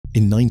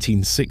In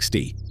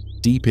 1960,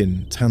 deep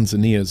in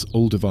Tanzania's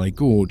Olduvai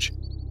Gorge,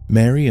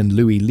 Mary and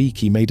Louis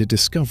Leakey made a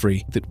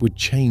discovery that would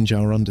change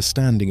our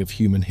understanding of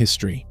human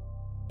history.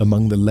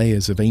 Among the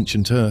layers of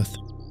ancient earth,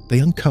 they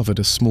uncovered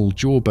a small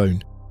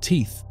jawbone,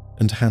 teeth,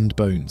 and hand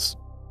bones.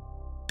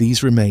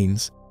 These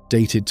remains,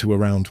 dated to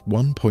around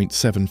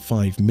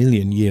 1.75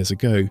 million years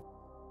ago,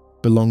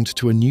 belonged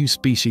to a new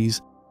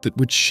species that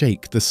would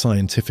shake the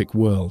scientific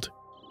world.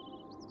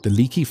 The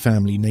Leakey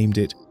family named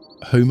it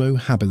Homo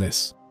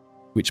Habilis,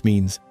 which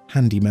means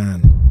handy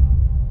man.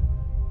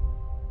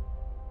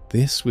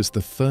 This was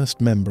the first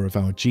member of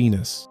our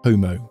genus,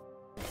 Homo.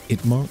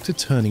 It marked a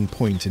turning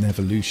point in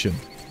evolution.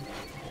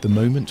 The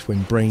moment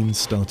when brains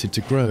started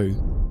to grow,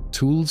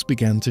 tools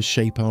began to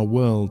shape our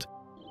world,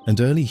 and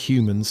early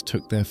humans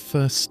took their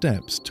first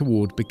steps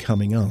toward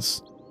becoming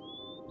us.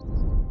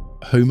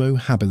 Homo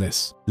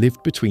habilis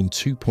lived between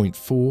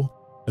 2.4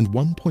 and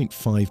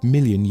 1.5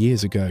 million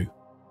years ago.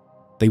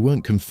 They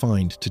weren't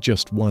confined to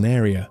just one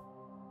area.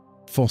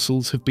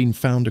 Fossils have been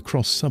found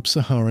across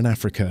sub-Saharan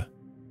Africa,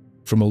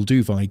 from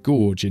Olduvai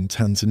Gorge in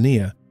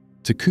Tanzania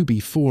to Kubi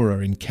Fora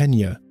in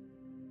Kenya,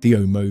 the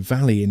Omo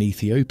Valley in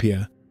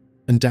Ethiopia,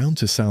 and down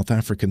to South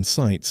African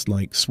sites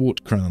like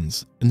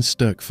Swartkrans and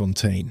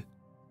Sterkfontein.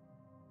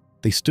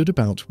 They stood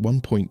about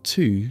 1.2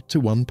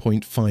 to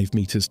 1.5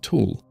 meters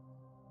tall,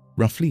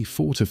 roughly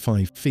 4 to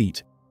 5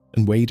 feet,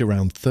 and weighed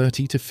around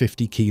 30 to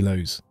 50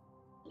 kilos.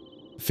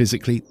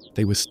 Physically,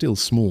 they were still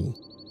small,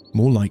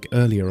 more like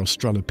earlier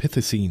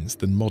Australopithecines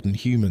than modern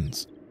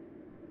humans.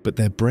 But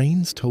their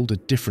brains told a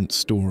different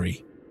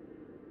story.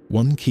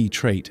 One key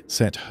trait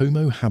set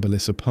Homo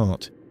habilis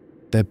apart: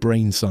 their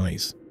brain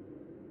size.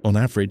 On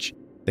average,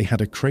 they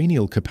had a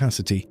cranial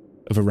capacity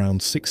of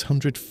around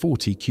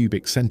 640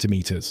 cubic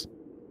centimeters.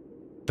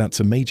 That's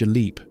a major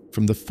leap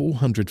from the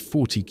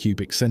 440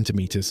 cubic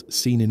centimeters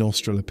seen in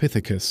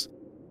Australopithecus,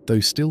 though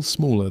still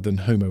smaller than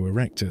Homo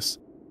erectus,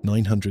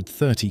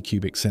 930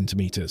 cubic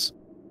centimeters,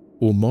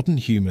 or modern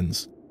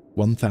humans,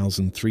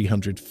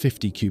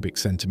 1,350 cubic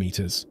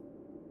centimeters.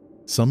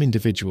 Some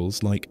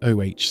individuals, like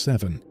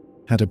OH7,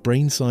 had a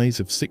brain size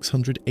of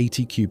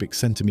 680 cubic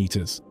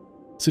centimeters,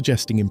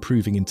 suggesting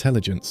improving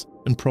intelligence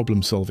and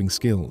problem-solving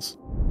skills.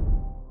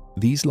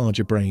 These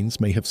larger brains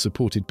may have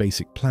supported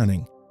basic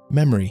planning,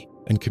 memory,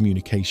 and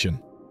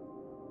communication.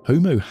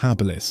 Homo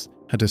habilis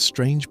had a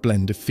strange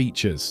blend of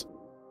features.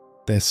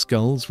 Their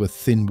skulls were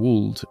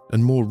thin-walled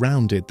and more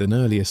rounded than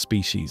earlier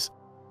species,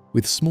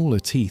 with smaller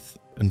teeth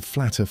and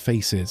flatter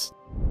faces.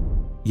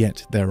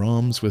 Yet their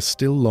arms were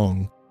still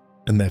long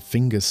and their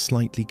fingers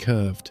slightly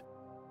curved,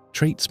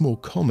 traits more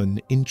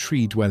common in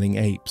tree-dwelling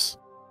apes.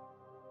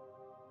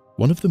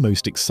 One of the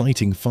most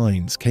exciting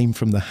finds came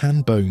from the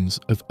hand bones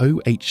of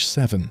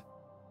OH7.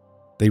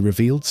 They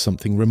revealed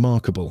something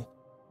remarkable: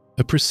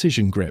 a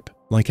precision grip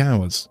like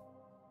ours.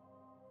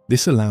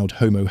 This allowed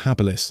Homo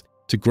habilis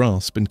to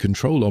grasp and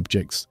control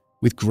objects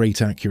with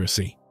great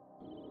accuracy,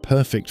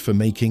 perfect for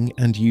making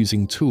and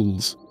using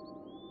tools.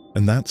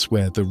 And that's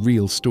where the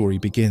real story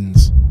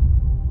begins.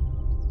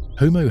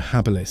 Homo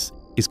habilis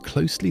is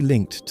closely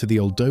linked to the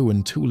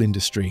Oldowan tool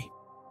industry,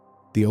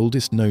 the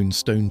oldest known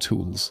stone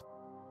tools,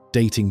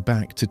 dating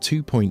back to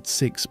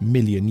 2.6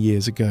 million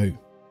years ago.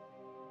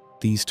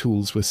 These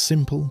tools were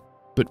simple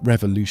but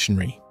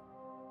revolutionary.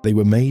 They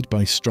were made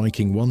by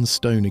striking one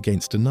stone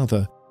against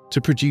another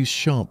to produce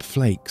sharp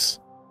flakes.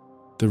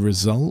 The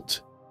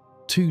result?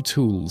 2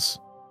 tools: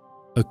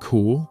 a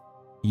core,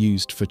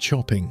 used for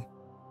chopping,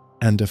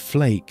 and a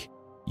flake,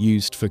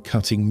 used for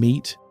cutting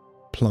meat,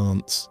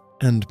 plants,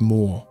 and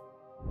more.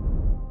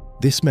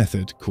 This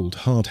method, called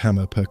hard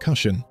hammer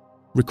percussion,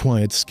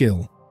 required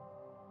skill.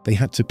 They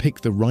had to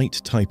pick the right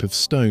type of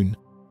stone,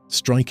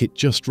 strike it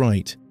just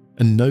right,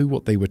 and know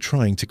what they were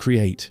trying to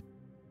create.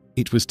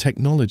 It was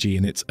technology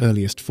in its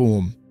earliest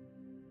form.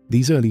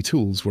 These early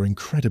tools were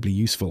incredibly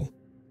useful.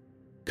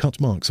 Cut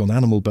marks on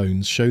animal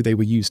bones show they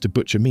were used to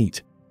butcher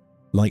meat,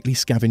 likely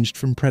scavenged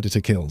from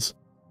predator kills.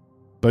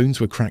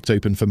 Bones were cracked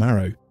open for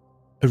marrow,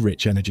 a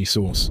rich energy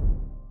source.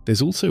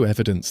 There's also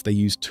evidence they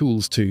used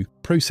tools to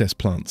process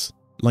plants,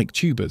 like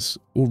tubers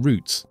or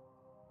roots,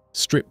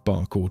 strip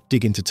bark or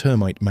dig into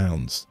termite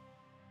mounds,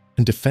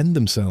 and defend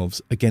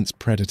themselves against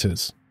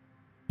predators.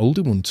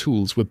 Older one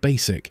tools were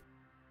basic,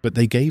 but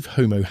they gave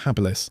Homo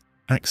habilis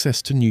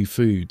access to new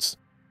foods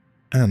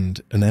and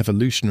an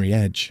evolutionary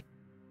edge.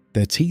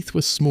 Their teeth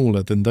were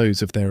smaller than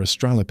those of their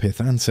Australopith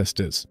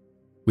ancestors,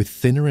 with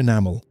thinner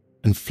enamel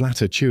and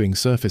flatter chewing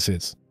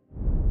surfaces.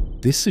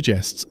 This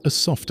suggests a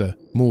softer,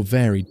 more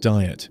varied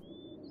diet.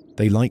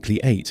 They likely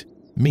ate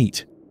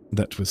meat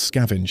that was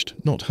scavenged,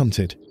 not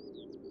hunted,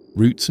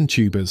 roots and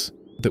tubers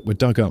that were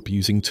dug up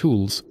using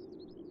tools,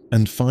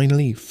 and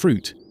finally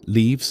fruit,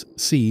 leaves,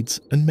 seeds,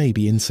 and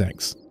maybe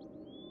insects.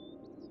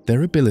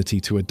 Their ability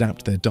to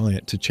adapt their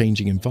diet to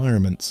changing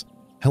environments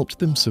helped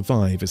them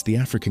survive as the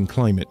African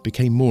climate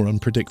became more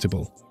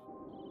unpredictable.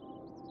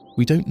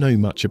 We don't know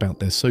much about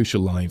their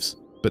social lives,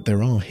 but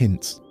there are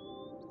hints.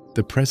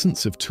 The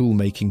presence of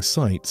tool-making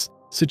sites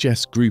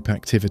suggests group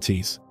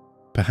activities,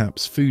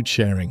 perhaps food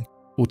sharing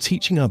or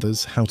teaching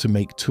others how to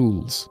make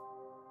tools.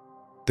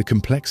 The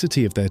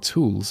complexity of their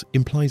tools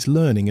implies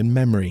learning and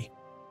memory,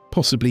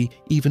 possibly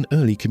even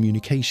early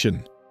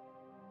communication.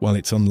 While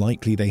it's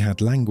unlikely they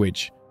had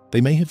language,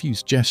 they may have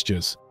used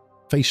gestures,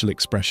 facial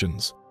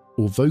expressions,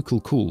 or vocal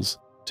calls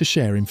to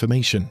share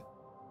information.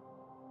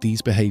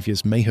 These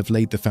behaviors may have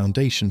laid the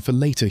foundation for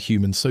later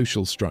human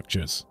social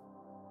structures.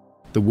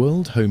 The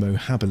world Homo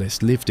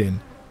habilis lived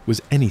in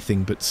was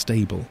anything but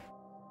stable.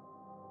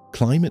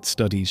 Climate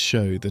studies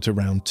show that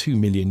around 2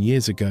 million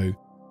years ago,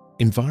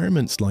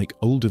 environments like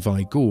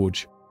Olduvai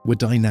Gorge were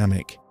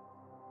dynamic.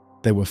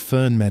 There were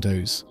fern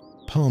meadows,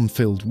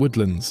 palm-filled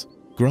woodlands,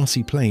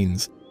 grassy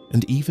plains,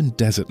 and even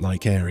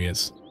desert-like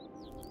areas.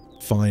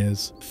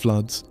 Fires,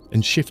 floods,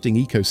 and shifting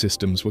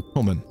ecosystems were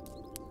common.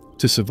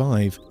 To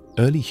survive,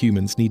 early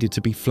humans needed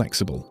to be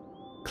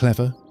flexible,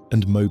 clever,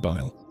 and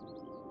mobile.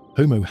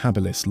 Homo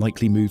habilis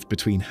likely moved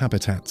between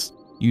habitats,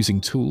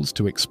 using tools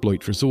to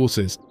exploit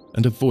resources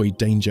and avoid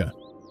danger.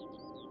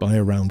 By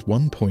around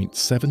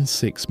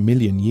 1.76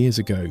 million years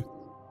ago,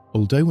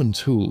 Oldowan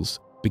tools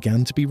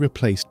began to be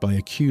replaced by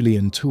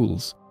Acheulean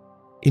tools,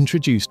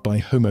 introduced by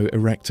Homo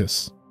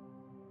erectus.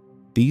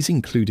 These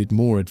included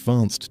more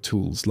advanced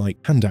tools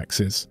like hand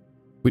axes,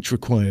 which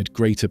required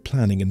greater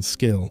planning and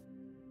skill.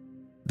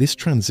 This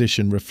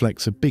transition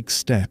reflects a big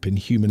step in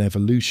human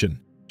evolution,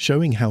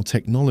 showing how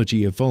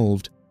technology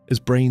evolved as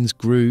brains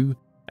grew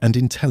and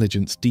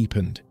intelligence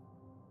deepened.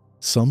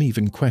 Some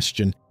even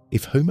question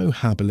if Homo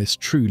habilis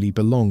truly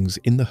belongs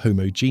in the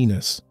Homo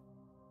genus.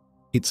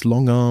 Its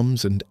long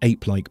arms and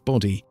ape-like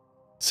body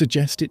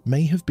suggest it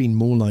may have been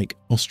more like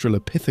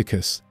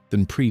Australopithecus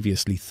than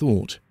previously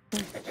thought.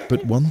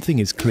 But one thing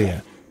is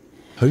clear: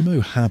 Homo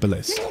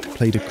habilis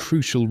played a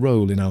crucial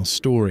role in our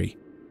story.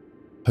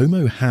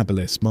 Homo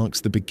habilis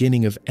marks the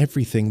beginning of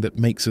everything that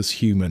makes us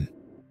human.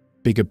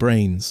 Bigger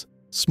brains,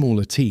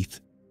 smaller teeth,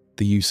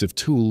 the use of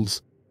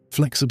tools,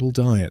 flexible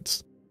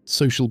diets,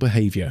 social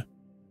behavior.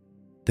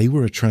 They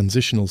were a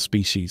transitional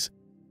species,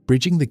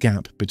 bridging the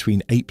gap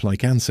between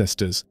ape-like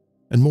ancestors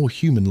and more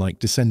human-like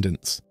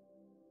descendants.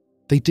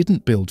 They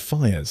didn't build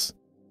fires.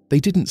 They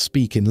didn't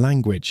speak in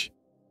language.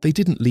 They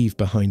didn't leave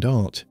behind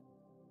art.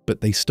 But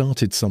they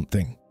started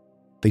something.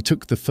 They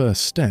took the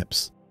first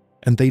steps,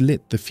 and they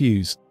lit the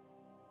fuse.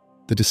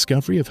 The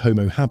discovery of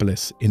Homo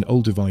habilis in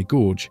Olduvai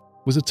Gorge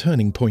was a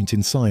turning point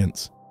in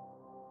science.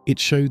 It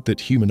showed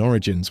that human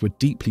origins were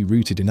deeply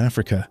rooted in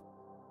Africa,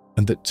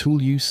 and that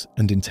tool use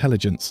and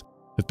intelligence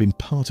have been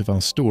part of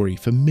our story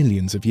for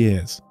millions of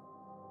years.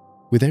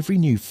 With every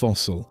new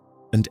fossil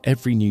and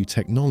every new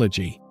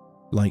technology,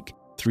 like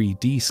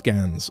 3D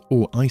scans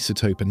or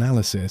isotope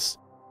analysis,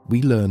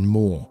 we learn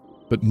more,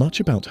 but much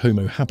about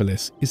Homo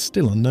habilis is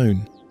still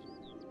unknown.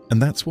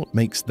 And that's what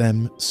makes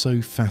them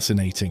so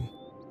fascinating.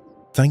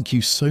 Thank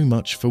you so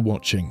much for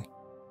watching.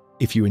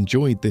 If you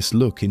enjoyed this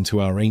look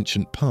into our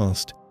ancient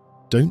past,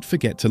 don't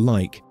forget to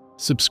like,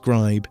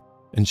 subscribe,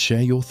 and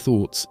share your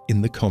thoughts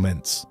in the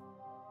comments.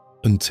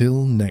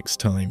 Until next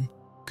time,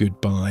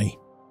 goodbye.